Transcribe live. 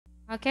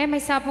Oke,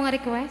 may isa pong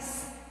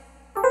request.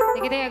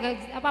 Sige tayo,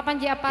 apa-apan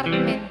di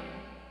apartment.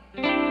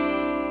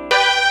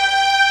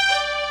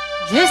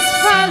 Just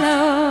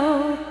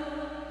follow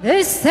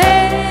the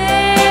stairway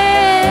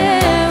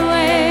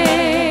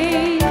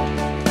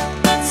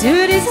to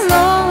this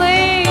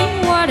lonely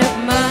world of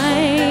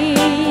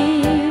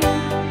mine.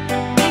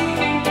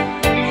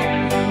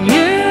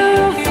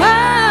 You'll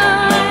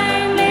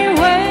find me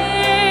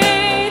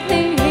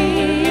waiting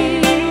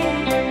here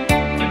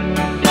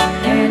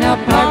in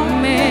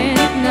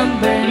apartment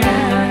number 9.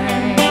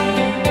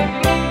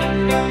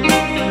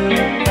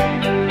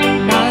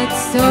 Not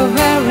so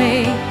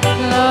very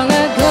long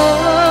ago,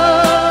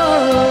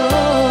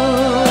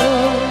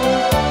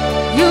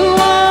 you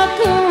walk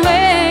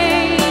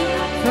away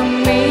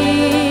from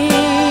me,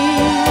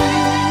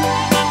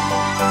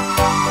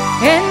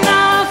 and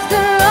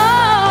after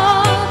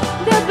all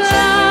the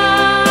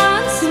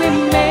plans we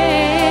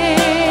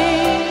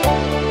made,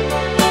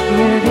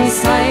 you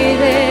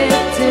decided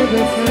to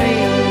be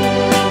free.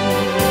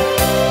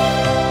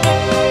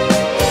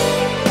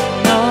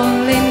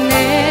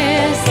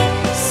 Loneliness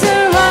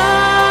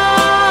surrounds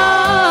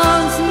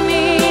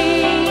me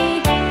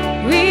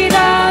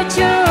without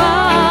your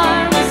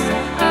arms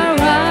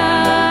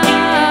around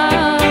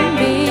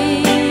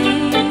me,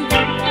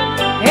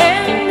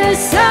 and the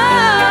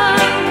sun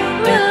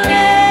will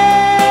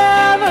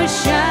never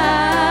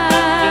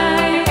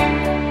shine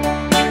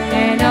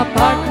in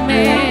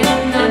apartment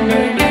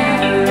number 9.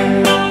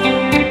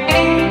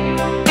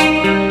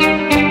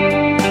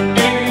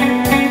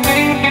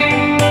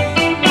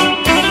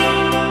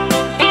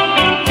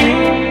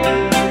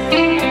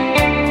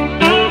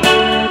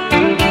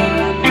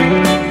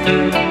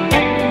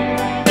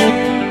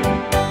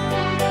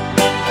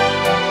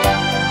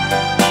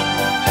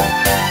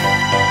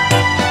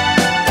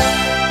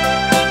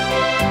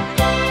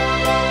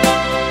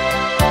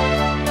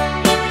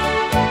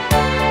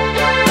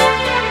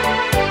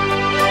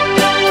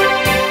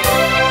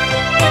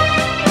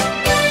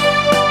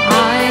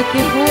 I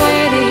keep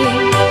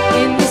waiting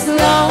in this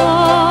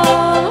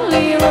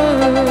lonely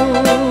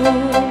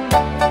room,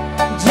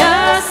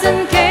 just in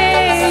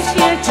case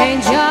you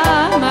change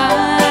your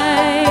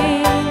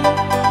mind.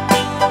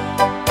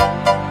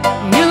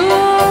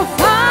 You'll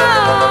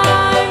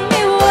find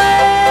me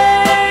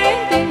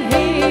waiting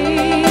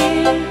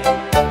here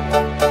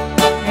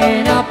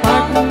in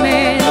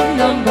apartment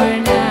number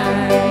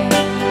 9.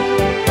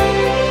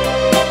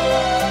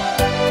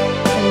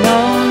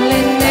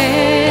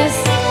 Loneliness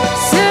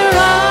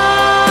surrounds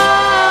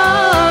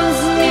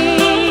me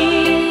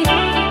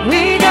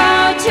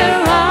without your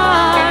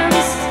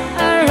arms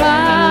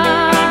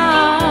around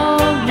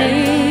me,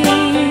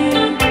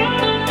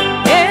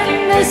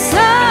 and the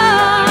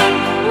sun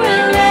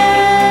will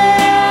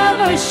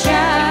never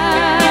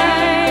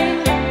shine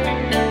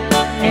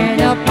in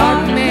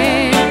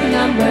apartment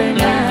number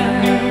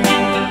 9.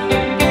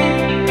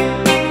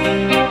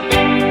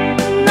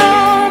 No,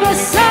 the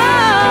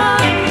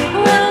sun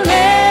will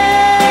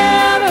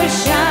never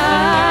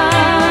shine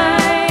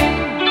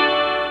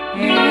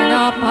in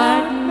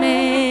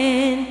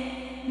apartment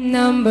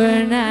number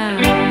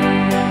 9.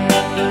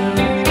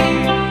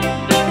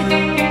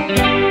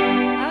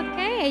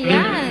 Okay,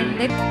 ayan.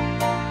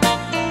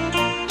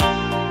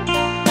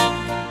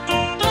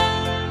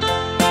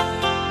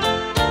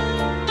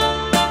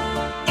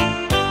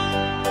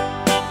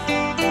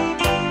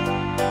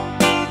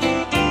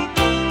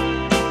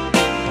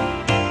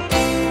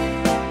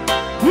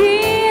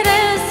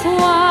 Dearest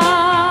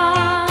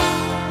one,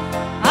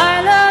 I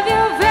love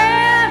you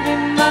very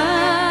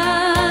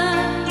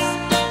much,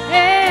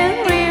 and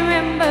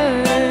remember,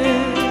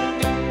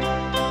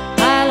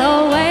 I'll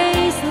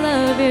always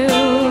love you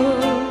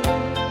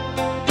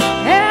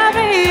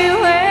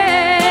everywhere.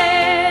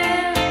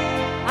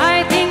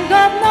 I think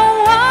of no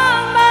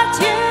one but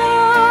you.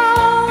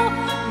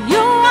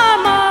 You are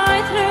my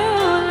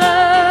true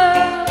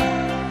love,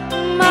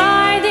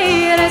 my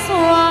dearest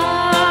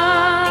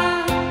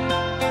one.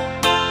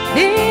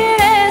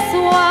 Dearest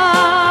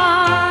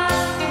one,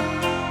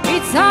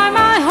 each time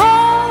I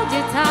hold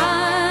you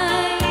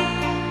tight,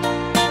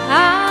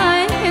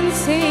 I can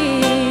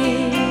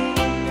see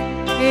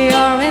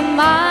you're in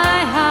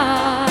my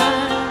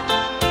heart.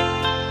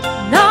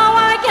 Now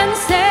I can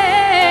say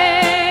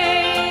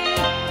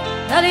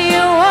that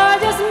you are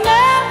just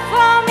meant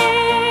for me.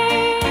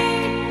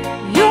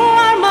 You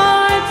are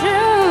my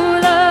true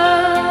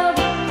love,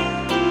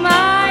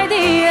 my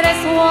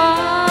dearest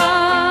one.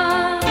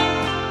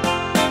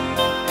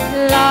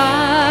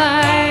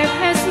 Life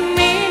has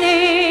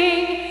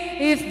meaning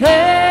if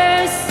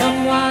there's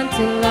someone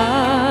to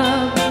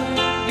love,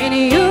 and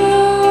you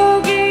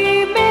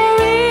give me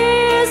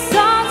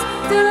reasons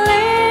to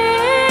live.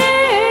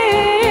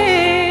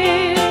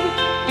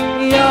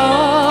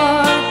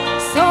 You're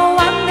so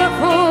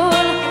wonderful,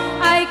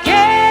 I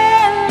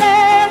can't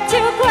let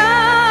you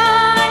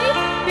cry,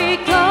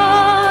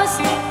 because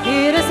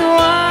it is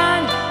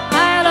one,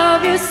 I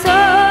love you so.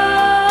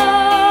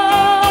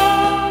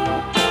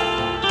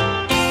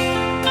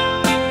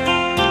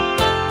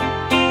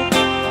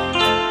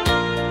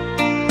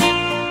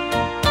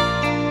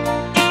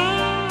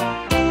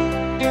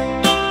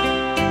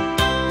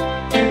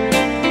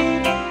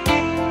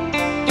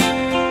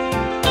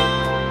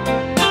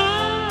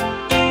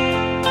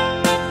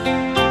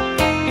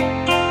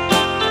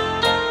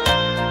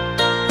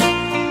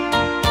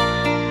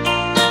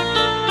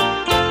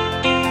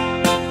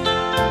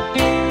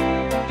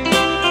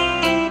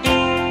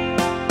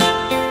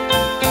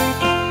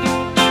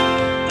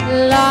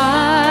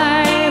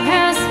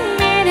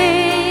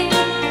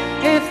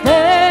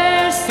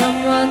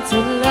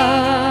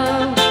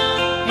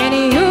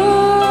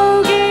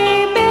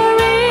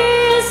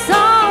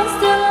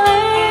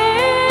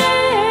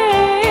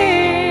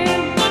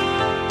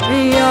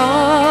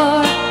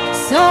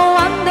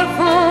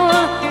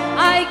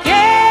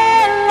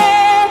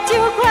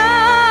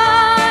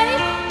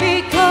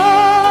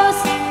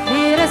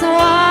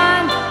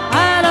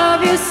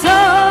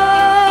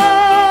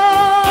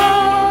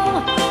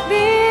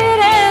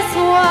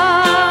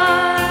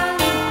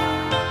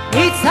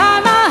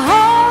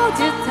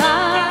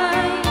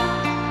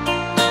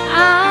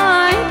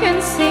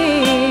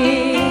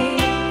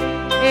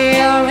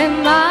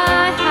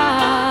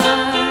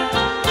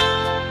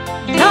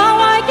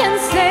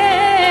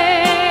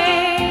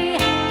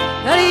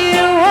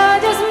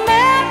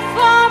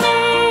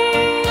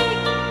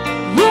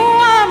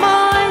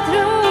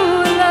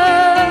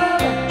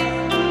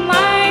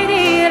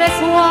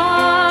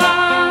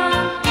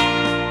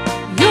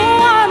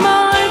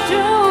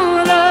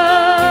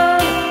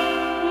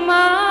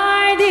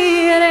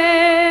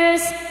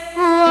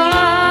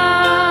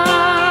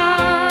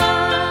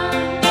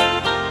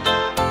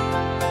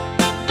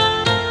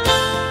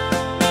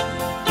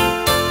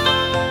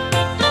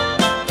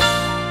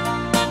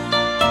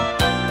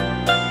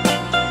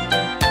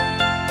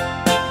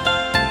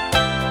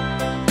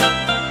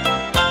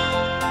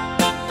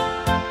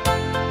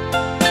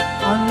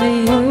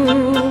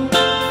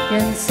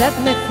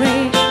 set me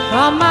free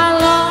from my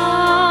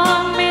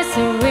long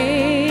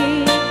misery,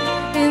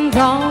 and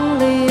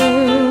only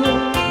you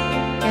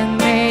can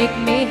make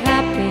me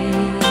happy.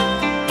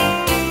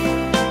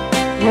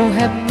 You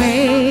have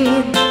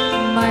made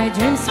my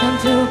dreams come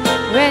true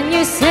when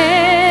you say